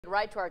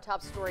right to our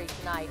top story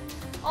tonight.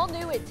 All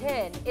new at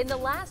 10. In the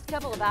last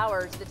couple of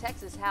hours, the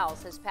Texas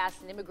House has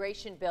passed an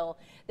immigration bill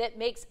that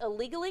makes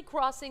illegally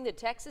crossing the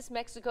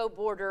Texas-Mexico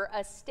border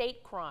a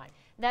state crime.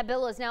 That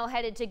bill is now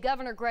headed to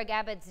Governor Greg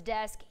Abbott's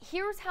desk.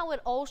 Here's how it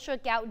all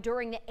shook out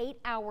during the 8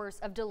 hours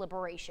of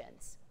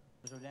deliberations.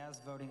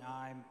 Voting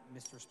aye,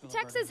 Mr. The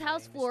Texas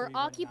House floor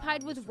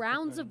occupied with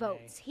rounds of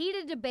votes,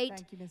 heated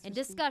debate, and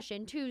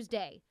discussion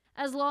Tuesday,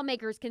 as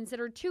lawmakers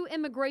considered two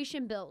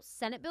immigration bills,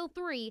 Senate Bill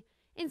 3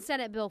 and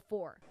Senate Bill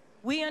 4.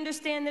 We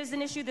understand there's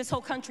an issue. This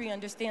whole country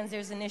understands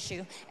there's an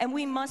issue, and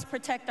we must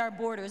protect our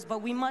borders,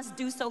 but we must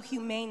do so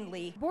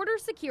humanely. Border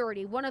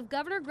security, one of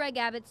Governor Greg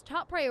Abbott's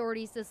top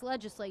priorities this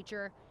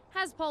legislature,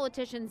 has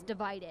politicians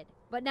divided.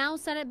 But now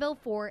Senate Bill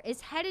 4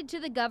 is headed to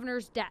the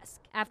governor's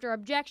desk after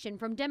objection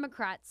from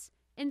Democrats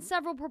and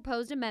several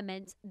proposed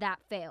amendments that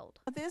failed.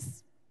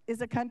 This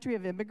is a country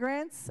of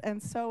immigrants,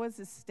 and so is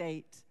the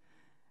state.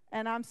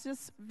 And I'm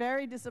just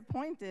very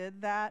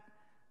disappointed that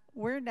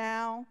we're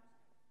now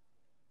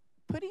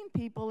putting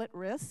people at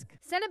risk.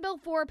 Senate Bill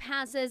 4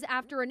 passes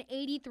after an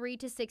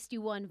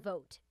 83-61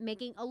 vote,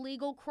 making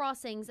illegal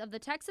crossings of the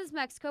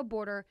Texas-Mexico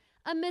border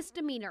a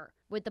misdemeanor,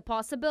 with the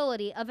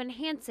possibility of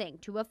enhancing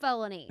to a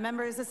felony.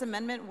 Members, this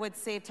amendment would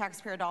save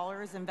taxpayer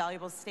dollars and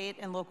valuable state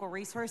and local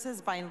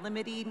resources by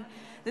limiting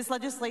this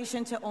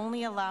legislation to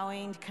only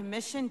allowing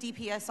commissioned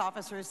DPS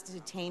officers to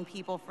detain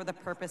people for the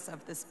purpose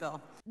of this bill.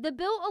 The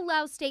bill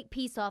allows state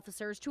peace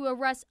officers to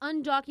arrest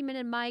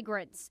undocumented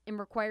migrants and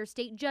requires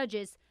state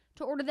judges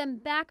to order them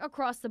back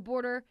across the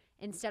border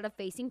instead of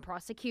facing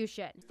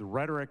prosecution. The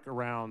rhetoric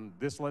around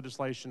this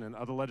legislation and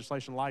other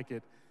legislation like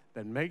it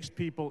that makes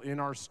people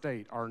in our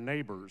state, our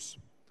neighbors,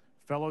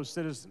 fellow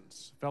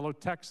citizens, fellow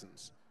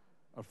Texans,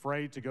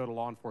 afraid to go to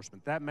law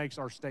enforcement. That makes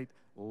our state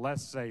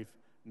less safe,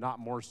 not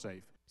more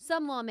safe.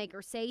 Some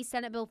lawmakers say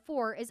Senate Bill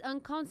 4 is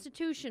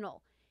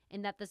unconstitutional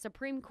and that the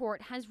Supreme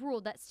Court has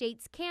ruled that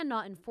states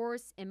cannot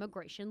enforce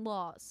immigration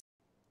laws.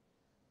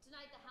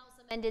 Tonight, the House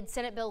amended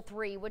Senate Bill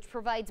 3, which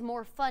provides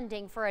more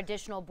funding for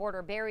additional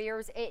border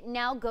barriers. It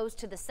now goes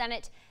to the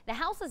Senate. The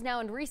House is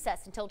now in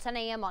recess until 10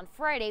 a.m. on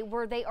Friday,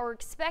 where they are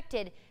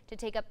expected to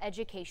take up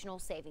educational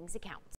savings accounts.